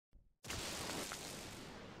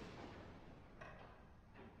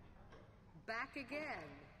back again.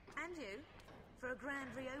 And you? For a grand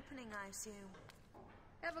reopening, I assume.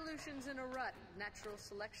 Evolution's in a rut, natural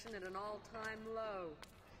selection at an all-time low.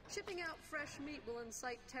 Shipping out fresh meat will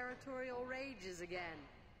incite territorial rages again.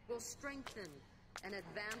 Will strengthen and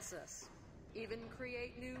advance us. Even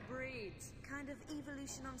create new breeds. Kind of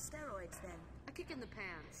evolution on steroids, then. A kick in the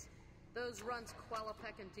pants. Those runts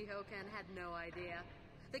Qualopec and Tehocan had no idea.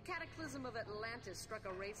 The cataclysm of Atlantis struck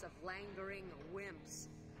a race of languoring wimps.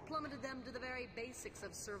 Plummeted them to the very basics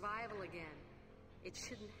of survival again. It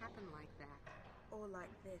shouldn't happen like that. Or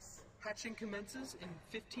like this. Hatching commences in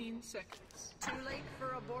 15 seconds. Too late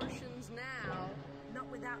for abortions now.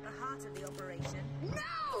 Not without the heart of the operation.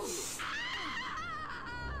 No!